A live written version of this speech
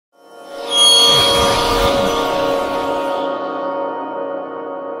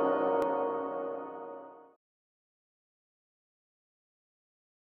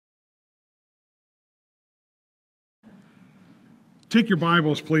Take your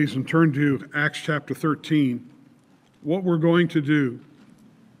Bibles, please, and turn to Acts chapter 13. What we're going to do,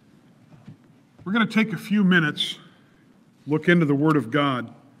 we're going to take a few minutes, look into the Word of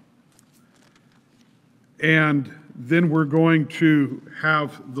God, and then we're going to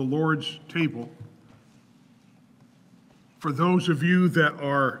have the Lord's table. For those of you that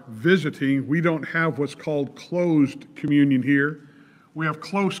are visiting, we don't have what's called closed communion here. We have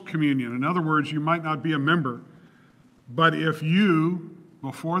close communion. In other words, you might not be a member, but if you,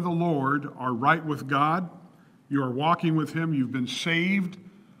 before the Lord, are right with God, you are walking with Him, you've been saved,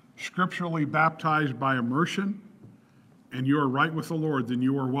 scripturally baptized by immersion, and you are right with the Lord, then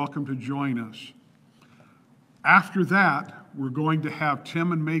you are welcome to join us. After that, we're going to have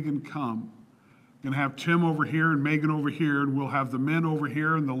Tim and Megan come. We're going to have Tim over here and Megan over here, and we'll have the men over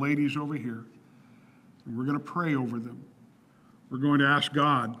here and the ladies over here. And we're going to pray over them. We're going to ask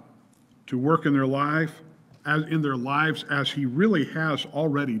God to work in their lives as He really has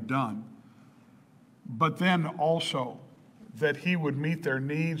already done. But then also that He would meet their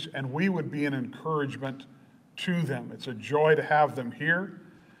needs and we would be an encouragement to them. It's a joy to have them here.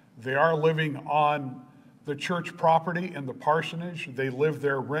 They are living on the church property in the parsonage. They live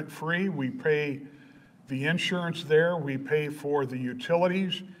there rent-free. We pay the insurance there. We pay for the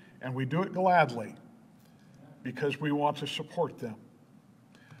utilities, and we do it gladly because we want to support them.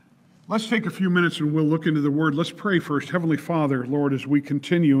 Let's take a few minutes and we'll look into the Word. Let's pray first. Heavenly Father, Lord, as we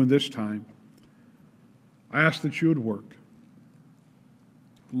continue in this time, I ask that you would work.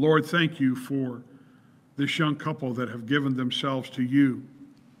 Lord, thank you for this young couple that have given themselves to you.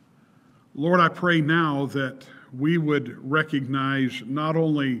 Lord, I pray now that we would recognize not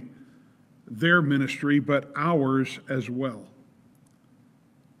only their ministry, but ours as well.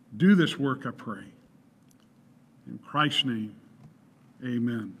 Do this work, I pray. In Christ's name,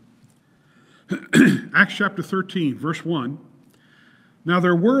 amen. Acts chapter 13, verse 1. Now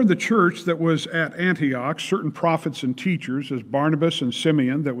there were in the church that was at Antioch certain prophets and teachers, as Barnabas and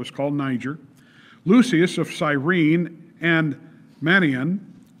Simeon, that was called Niger, Lucius of Cyrene, and Manaen,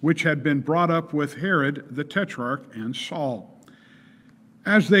 which had been brought up with Herod the Tetrarch, and Saul.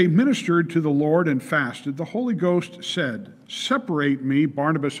 As they ministered to the Lord and fasted, the Holy Ghost said, Separate me,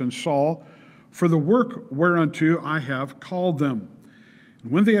 Barnabas and Saul, for the work whereunto I have called them.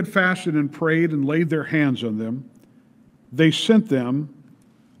 And when they had fasted and prayed and laid their hands on them, they sent them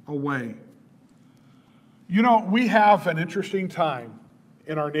away. You know, we have an interesting time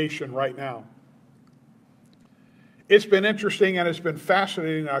in our nation right now. It's been interesting and it's been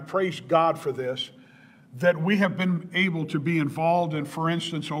fascinating, and I praise God for this, that we have been able to be involved in, for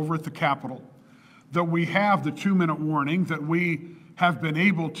instance, over at the Capitol, that we have the 2-minute warning, that we have been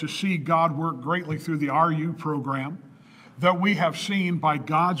able to see God work greatly through the RU program, that we have seen by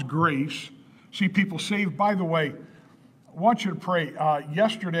God's grace, see people saved. By the way, I want you to pray.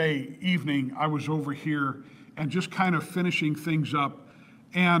 Yesterday evening, I was over here and just kind of finishing things up,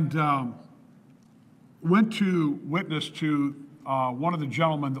 and went to witness to one of the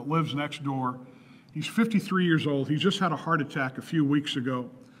gentlemen that lives next door. He's 53 years old. He just had a heart attack a few weeks ago.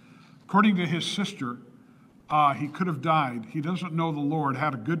 According to his sister, he could have died. He doesn't know the Lord.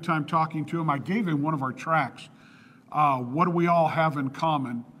 Had a good time talking to him. I gave him one of our tracts. What do we all have in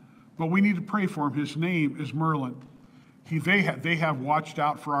common? But we need to pray for him. His name is Merlin. They have watched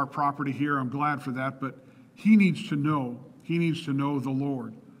out for our property here. I'm glad for that. But he needs to know. He needs to know the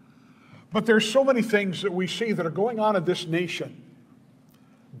Lord. But there's so many things that we see that are going on in this nation.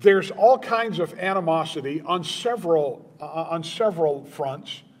 There's all kinds of animosity on several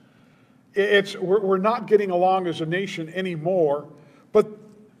fronts. We're not getting along as a nation anymore. But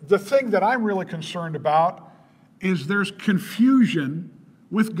the thing that I'm really concerned about is there's confusion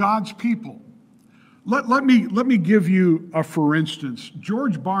with God's people. Let me give you a for instance.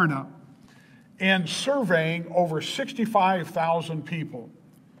 George Barna, in surveying over 65,000 people,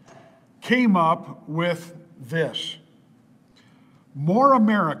 came up with this. Most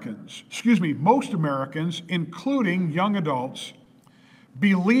Americans, including young adults,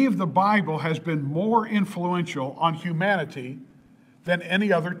 believe the Bible has been more influential on humanity than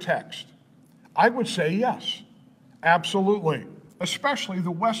any other text. I would say yes, absolutely, especially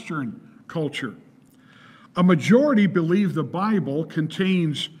the Western culture. A majority believe the Bible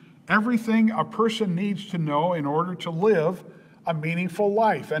contains everything a person needs to know in order to live a meaningful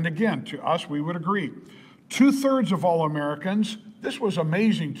life. And again, to us, we would agree. 2/3 of all Americans, this was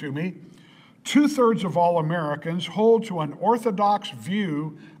amazing to me, 2/3 of all Americans hold to an orthodox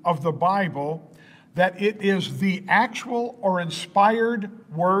view of the Bible that it is the actual or inspired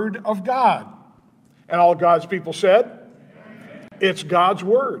Word of God. And all God's people said, it's God's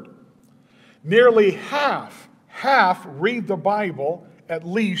Word. Nearly half half read the Bible at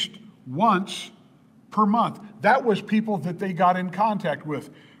least once per month. That was people that they got in contact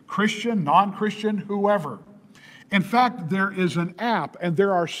with, Christian, non-Christian, whoever. In fact, there is an app, and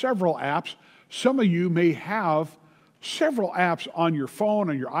there are several apps. Some of you may have several apps on your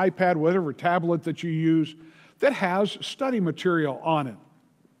phone, on your iPad, whatever tablet that you use, that has study material on it.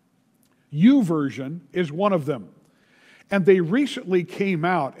 YouVersion is one of them. And they recently came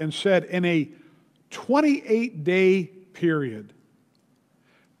out and said in a 28-day period,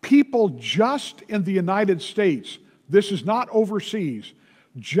 people just in the United States, this is not overseas,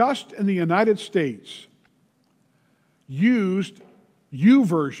 just in the United States, used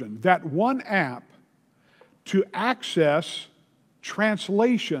YouVersion, that one app, to access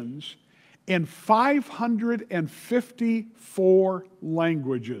translations in 554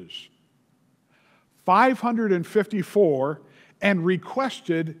 languages. 554, and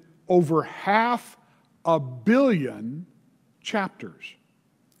requested over 500 million chapters.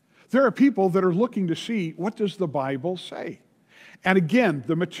 There are people that are looking to see, what does the Bible say? And again,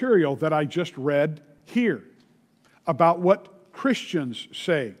 the material that I just read here about what Christians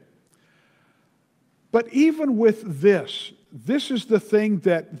say. But even with this is the thing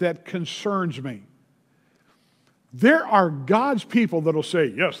that concerns me. There are God's people that'll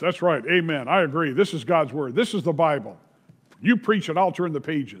say, yes, that's right, amen, I agree, this is God's word, this is the Bible. You preach it, I'll turn the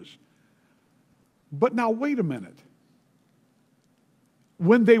pages. But now wait a minute.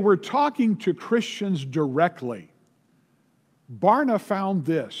 When they were talking to Christians directly, Barna found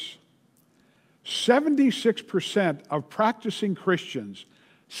this: 76% of practicing Christians,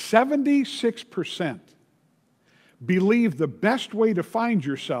 76%, believe the best way to find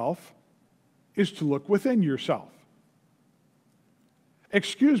yourself is to look within yourself.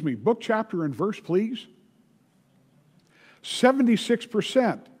 Excuse me, book, chapter, and verse, please.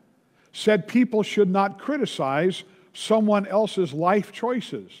 76% said people should not criticize someone else's life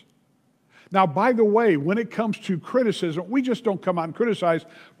choices. Now, by the way, when it comes to criticism, we just don't come out and criticize,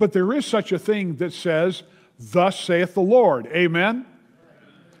 but there is such a thing that says, thus saith the Lord. Amen?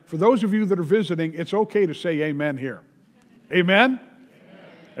 For those of you that are visiting, it's okay to say amen here. Amen?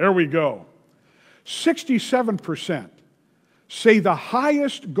 There we go. 67% say the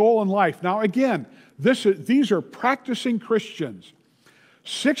highest goal in life. Now again, these are practicing Christians.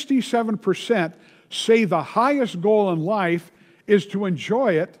 67% say the highest goal in life is to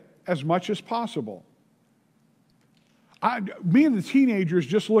enjoy it as much as possible. Me and the teenagers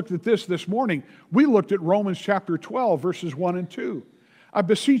just looked at this morning. We looked at Romans chapter 12, verses 1 and 2. I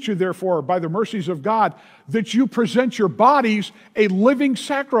beseech you, therefore, by the mercies of God, that you present your bodies a living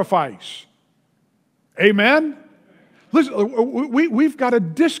sacrifice. Amen? Listen, we've got a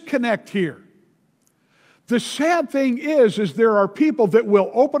disconnect here. The sad thing is there are people that will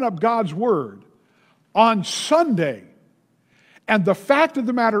open up God's Word on Sunday, and the fact of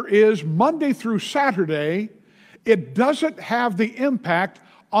the matter is, Monday through Saturday, it doesn't have the impact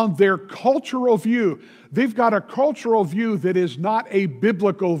on their cultural view. They've got a cultural view that is not a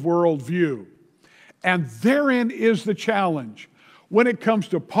biblical worldview. And therein is the challenge. When it comes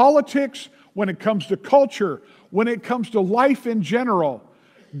to politics, when it comes to culture, when it comes to life in general,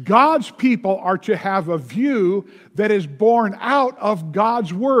 God's people are to have a view that is born out of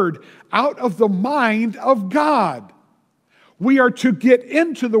God's Word, out of the mind of God. We are to get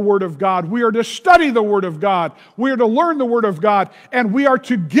into the Word of God. We are to study the Word of God. We are to learn the Word of God. And we are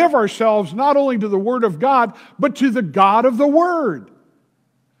to give ourselves not only to the Word of God, but to the God of the Word.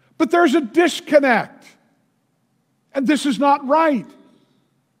 But there's a disconnect. And this is not right.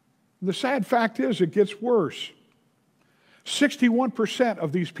 The sad fact is it gets worse. 61%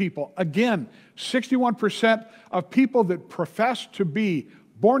 of these people, again, 61% of people that profess to be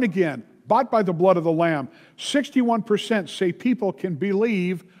born again, bought by the blood of the Lamb, 61% say people can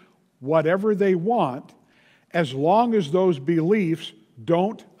believe whatever they want as long as those beliefs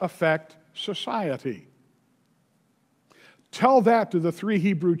don't affect society. Tell that to the 3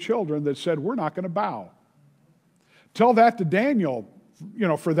 Hebrew children that said, we're not going to bow. Tell that to Daniel,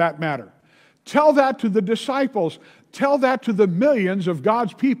 for that matter. Tell that to the disciples. Tell that to the millions of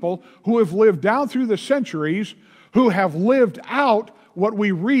God's people who have lived down through the centuries, who have lived out what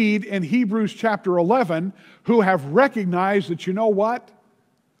we read in Hebrews chapter 11, who have recognized that, you know what?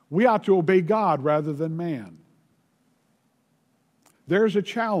 We ought to obey God rather than man. There's a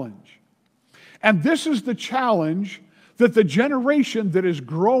challenge. And this is the challenge that the generation that is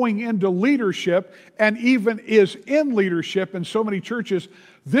growing into leadership and even is in leadership in so many churches,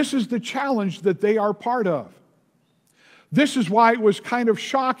 this is the challenge that they are part of. This is why it was kind of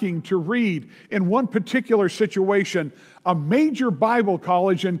shocking to read in one particular situation, a major Bible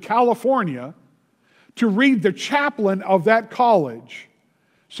college in California to read the chaplain of that college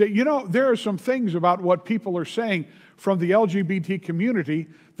say, you know, there are some things about what people are saying from the LGBT community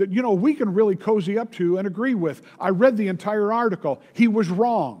that, you know, we can really cozy up to and agree with. I read the entire article. He was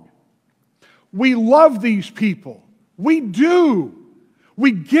wrong. We love these people. We do.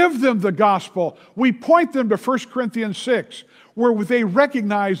 We give them the gospel. We point them to 1 Corinthians 6, where they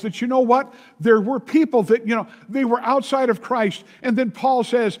recognize that, you know what, there were people that, you know, they were outside of Christ. And then Paul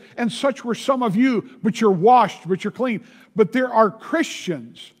says, and such were some of you, but you're washed, but you're clean. But there are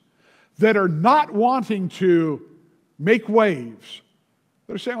Christians that are not wanting to make waves.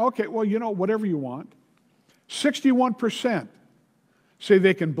 They're saying, okay, well, you know, whatever you want. 61% say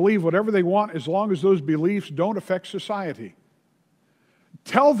they can believe whatever they want as long as those beliefs don't affect society.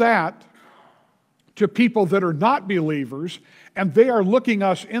 Tell that to people that are not believers, and they are looking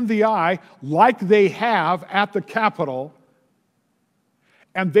us in the eye like they have at the Capitol,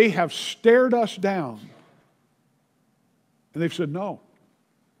 and they have stared us down. And they've said, no.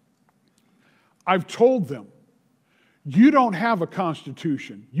 I've told them, you don't have a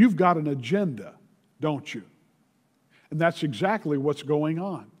constitution. You've got an agenda, don't you? And that's exactly what's going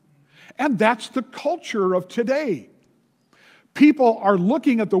on. And that's the culture of today. People are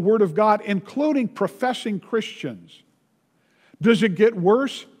looking at the Word of God, including professing Christians. Does it get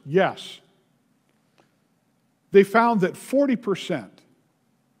worse? Yes. They found that 40%,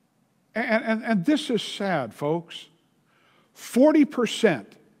 and this is sad, folks, 40%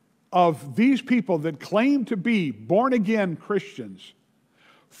 of these people that claim to be born-again Christians,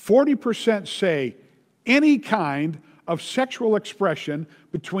 40% say any kind of sexual expression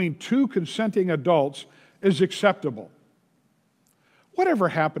between two consenting adults is acceptable. Whatever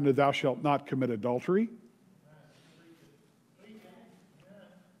happened to thou shalt not commit adultery?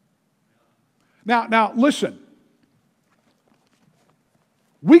 Now, listen.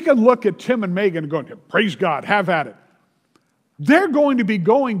 We can look at Tim and Megan and go, praise God, have at it. They're going to be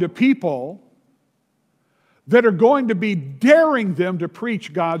going to people that are going to be daring them to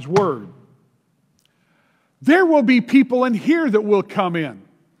preach God's Word. There will be people in here that will come in.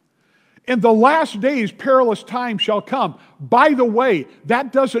 In the last days, perilous times shall come. By the way,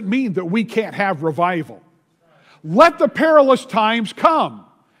 that doesn't mean that we can't have revival. Let the perilous times come.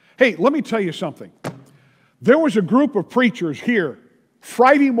 Hey, let me tell you something. There was a group of preachers here,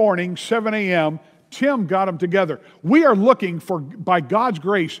 Friday morning, 7 a.m., Tim got them together. We are looking for, by God's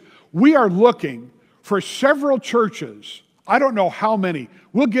grace, we are looking for several churches. I don't know how many.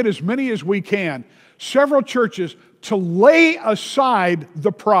 We'll get as many as we can. Several churches to lay aside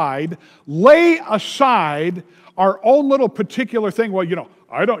the pride, lay aside our own little particular thing. Well,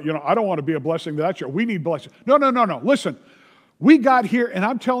 I don't want to be a blessing to that church. We need blessing. No. Listen, we got here, and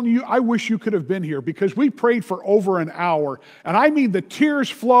I'm telling you, I wish you could have been here because we prayed for over an hour. And I mean, the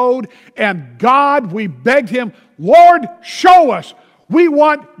tears flowed, and God, we begged Him, Lord, show us. We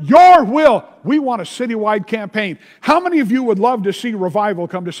want your will. We want a citywide campaign. How many of you would love to see revival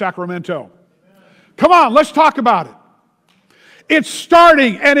come to Sacramento? Come on, let's talk about it. It's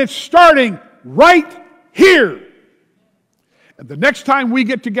starting, and it's starting right here. And the next time we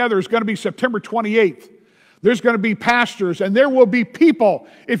get together is going to be September 28th. There's going to be pastors, and there will be people,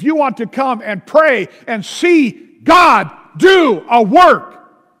 if you want to come and pray and see God do a work.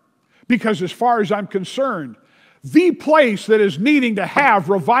 Because as far as I'm concerned, the place that is needing to have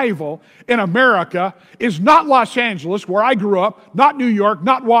revival in America is not Los Angeles, where I grew up, not New York,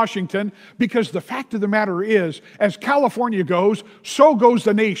 not Washington, because the fact of the matter is, as California goes, so goes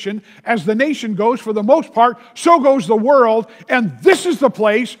the nation. As the nation goes, for the most part, so goes the world. And this is the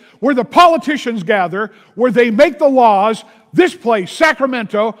place where the politicians gather, where they make the laws. This place,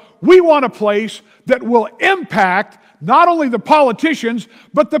 Sacramento, we want a place that will impact not only the politicians,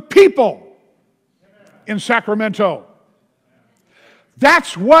 but the people in Sacramento.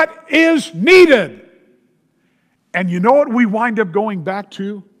 That's what is needed. And you know what we wind up going back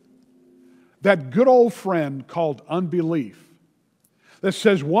to? That good old friend called unbelief that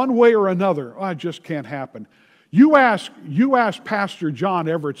says one way or another, it just can't happen. You ask Pastor John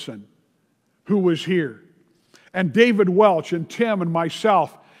Everetson, who was here, and David Welch and Tim and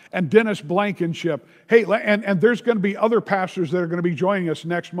myself and Dennis Blankenship. Hey, and there's going to be other pastors that are going to be joining us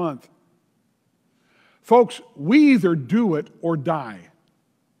next month. Folks, we either do it or die.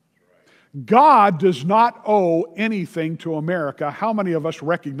 God does not owe anything to America. How many of us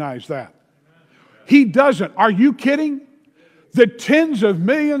recognize that? He doesn't. Are you kidding? The tens of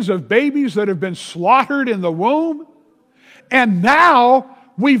millions of babies that have been slaughtered in the womb. And now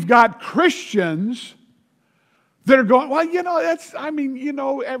we've got Christians that are going, well,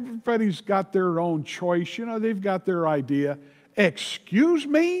 everybody's got their own choice. They've got their idea. Excuse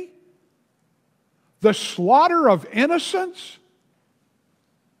me? the slaughter of innocents?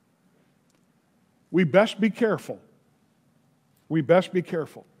 We best be careful. We best be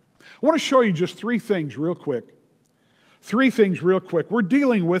careful. I want to show you just three things real quick. Three things real quick. We're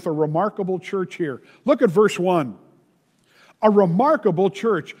dealing with a remarkable church here. Look at verse 1. A remarkable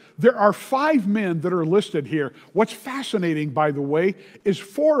church. There are 5 men that are listed here. What's fascinating, by the way, is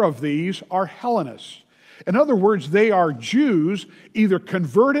 4 of these are Hellenists. In other words, they are Jews, either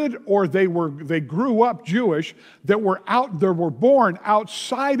converted or they grew up Jewish, that were born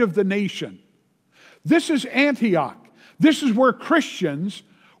outside of the nation. This is Antioch. This is where Christians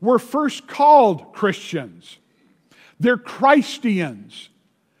were first called Christians. They're Christians.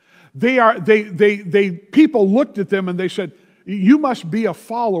 People looked at them and they said, you must be a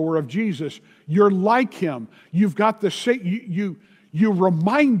follower of Jesus. You're like him. You've got the same, you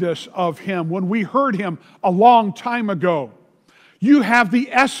remind us of him when we heard him a long time ago. You have the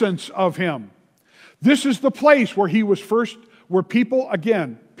essence of him. This is the place where he was first, where people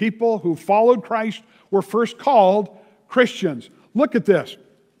who followed Christ were first called Christians. Look at this.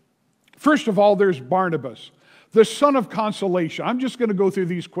 First of all, there's Barnabas, the son of consolation. I'm just going to go through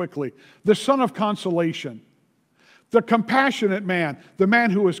these quickly. The son of consolation. The compassionate man, the man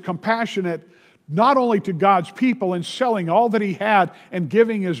who was compassionate not only to God's people in selling all that he had and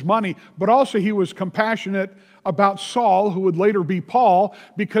giving his money, but also he was compassionate about Saul, who would later be Paul,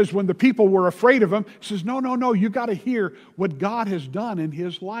 because when the people were afraid of him, he says, no, you got to hear what God has done in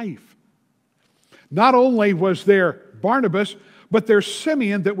his life. Not only was there Barnabas, but there's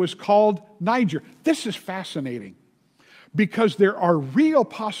Simeon that was called Niger. This is fascinating because there are real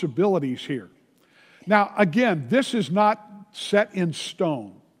possibilities here. Now, again, this is not set in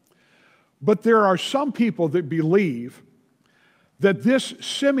stone, but there are some people that believe that this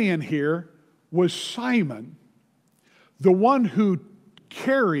Simeon here was Simon, the one who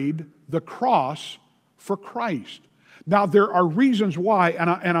carried the cross for Christ. Now, there are reasons why, and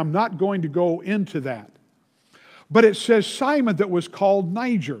I'm not going to go into that. But it says Simon that was called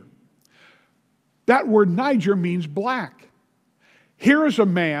Niger. That word Niger means black. Here is a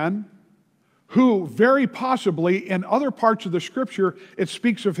man who very possibly, in other parts of the Scripture, it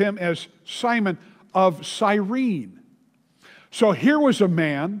speaks of him as Simon of Cyrene. So here was a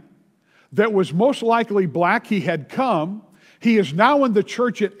man that was most likely black. He had come. He is now in the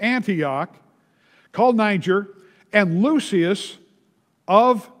church at Antioch, called Niger, and Lucius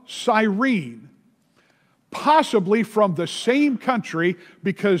of Cyrene, possibly from the same country,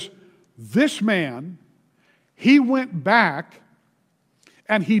 because this man, he went back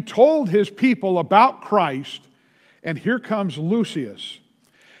and he told his people about Christ, and here comes Lucius.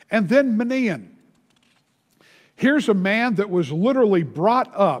 And then Manaen. Here's a man that was literally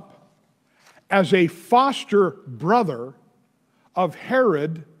brought up as a foster brother of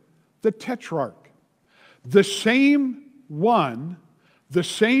Herod the Tetrarch. The same one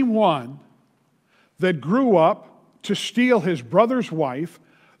that grew up to steal his brother's wife,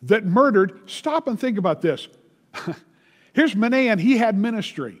 that murdered. Stop and think about this. Here's Manaen, he had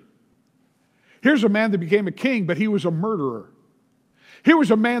ministry. Here's a man that became a king, but he was a murderer. Here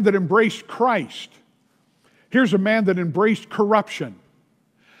was a man that embraced Christ. Here's a man that embraced corruption.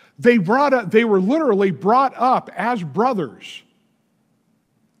 They were literally brought up as brothers.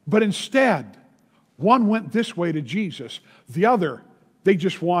 But instead, one went this way to Jesus. The other, they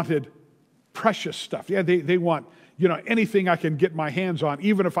just wanted precious stuff. Yeah, they want, anything I can get my hands on,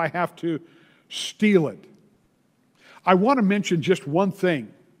 even if I have to steal it. I want to mention just one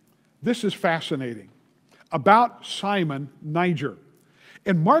thing. This is fascinating about Simon Niger.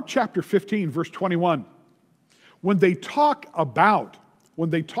 In Mark chapter 15, verse 21, when they talk about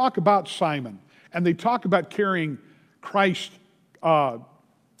Simon and they talk about carrying Christ's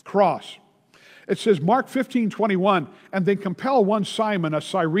cross, it says, Mark 15:21, and they compel one Simon, a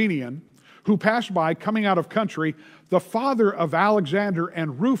Cyrenian, who passed by, coming out of country, the father of Alexander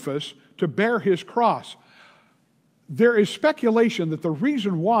and Rufus, to bear his cross. There is speculation that the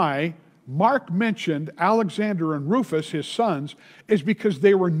reason why Mark mentioned Alexander and Rufus, his sons, is because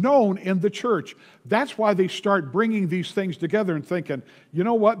they were known in the church. That's why they start bringing these things together and thinking, you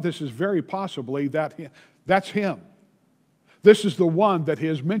know what, this is very possibly that's him. This is the one that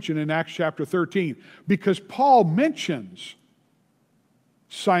is mentioned in Acts chapter 13, because Paul mentions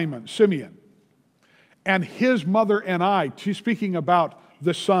Simeon, and his mother and I, speaking about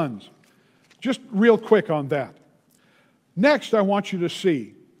the sons. Just real quick on that. Next, I want you to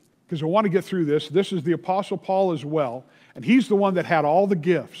see, because I want to get through this. This is the Apostle Paul as well, and he's the one that had all the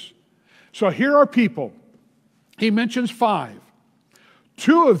gifts. So here are people. He mentions 5.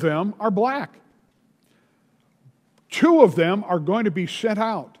 2 of them are black. 2 of them are going to be sent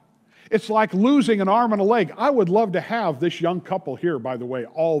out. It's like losing an arm and a leg. I would love to have this young couple here, by the way,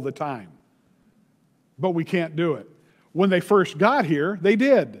 all the time. But we can't do it. When they first got here, they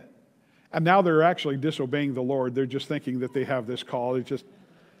did. And now they're actually disobeying the Lord. They're just thinking that they have this call. It's just,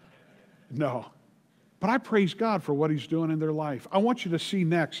 no. But I praise God for what He's doing in their life. I want you to see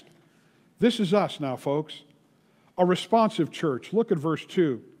next. This is us now, folks. A responsive church. Look at verse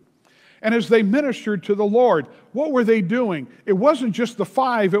 2. And as they ministered to the Lord, what were they doing? It wasn't just the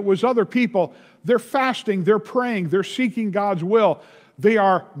 5, it was other people. They're fasting, they're praying, they're seeking God's will. They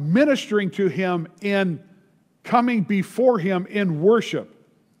are ministering to Him in coming before Him in worship.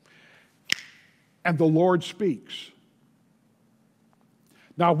 And the Lord speaks.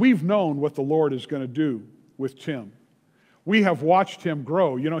 Now, we've known what the Lord is going to do with Tim. We have watched him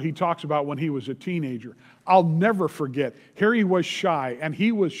grow. You know, he talks about when he was a teenager. I'll never forget. Here he was shy, and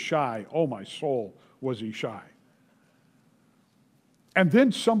he was shy. Oh, my soul, was he shy. And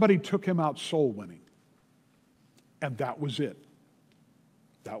then somebody took him out soul winning. And that was it.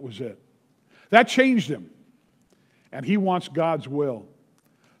 That was it. That changed him. And he wants God's will.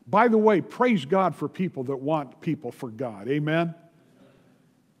 By the way, praise God for people that want people for God. Amen?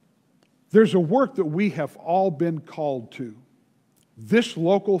 There's a work that we have all been called to. This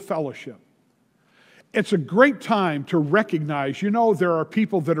local fellowship. It's a great time to recognize, you know, there are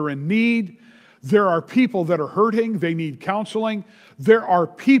people that are in need. There are people that are hurting. They need counseling. There are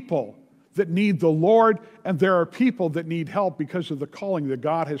people that need the Lord, and there are people that need help because of the calling that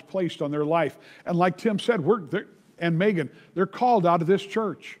God has placed on their life. And like Tim said, and Megan, they're called out of this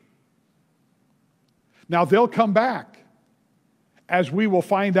church. Now, they'll come back, as we will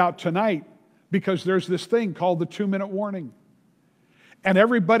find out tonight, because there's this thing called the 2-minute warning. And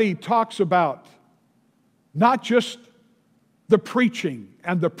everybody talks about not just the preaching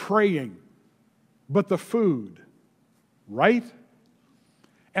and the praying, but the food, right?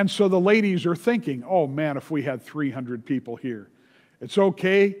 And so the ladies are thinking, oh man, if we had 300 people here, it's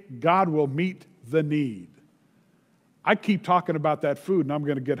okay, God will meet the need. I keep talking about that food and I'm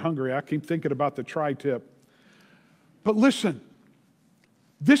going to get hungry. I keep thinking about the tri-tip. But listen,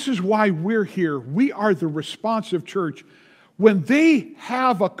 this is why we're here. We are the responsive church. When they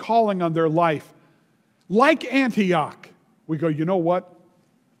have a calling on their life, like Antioch, we go, you know what?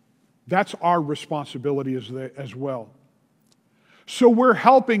 That's our responsibility as well. So we're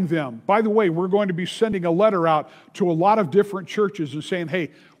helping them. By the way, we're going to be sending a letter out to a lot of different churches and saying,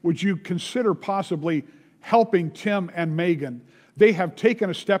 hey, would you consider possibly helping Tim and Megan? They have taken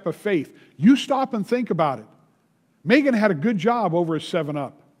a step of faith. You stop and think about it. Megan had a good job over at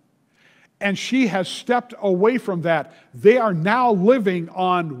 7-Up. And she has stepped away from that. They are now living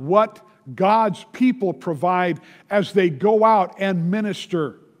on what God's people provide as they go out and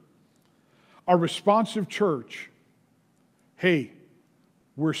minister. A responsive church. Hey,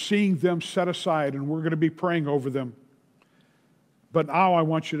 we're seeing them set aside and we're going to be praying over them. But now I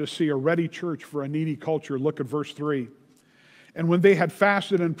want you to see a ready church for a needy culture. Look at verse 3. And when they had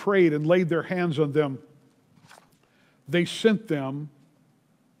fasted and prayed and laid their hands on them, they sent them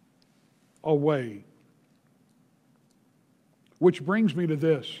away. Which brings me to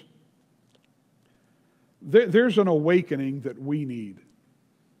this. There's an awakening that we need.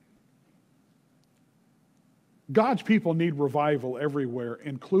 God's people need revival everywhere,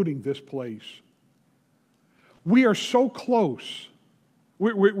 including this place. We are so close.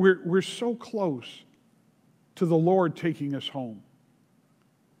 We're so close to the Lord taking us home.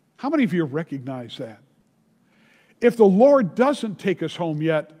 How many of you recognize that? If the Lord doesn't take us home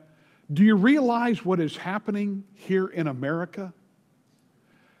yet, do you realize what is happening here in America?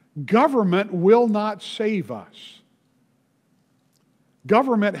 Government will not save us.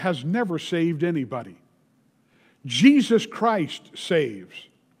 Government has never saved anybody. Jesus Christ saves.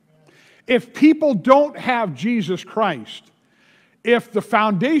 If people don't have Jesus Christ, if the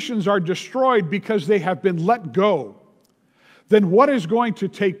foundations are destroyed because they have been let go, then what is going to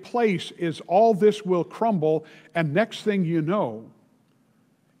take place is all this will crumble, and next thing you know,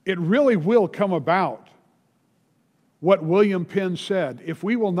 it really will come about what William Penn said: if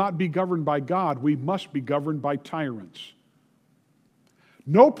we will not be governed by God, we must be governed by tyrants.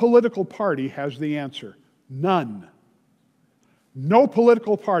 No political party has the answer. None. No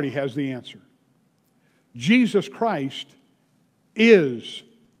political party has the answer. Jesus Christ is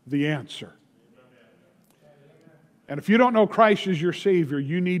the answer. And if you don't know Christ as your Savior,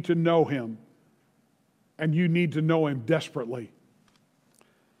 you need to know Him. And you need to know Him desperately.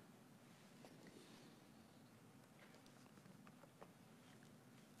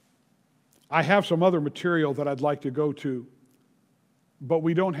 I have some other material that I'd like to go to, but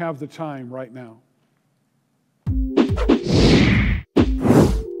we don't have the time right now.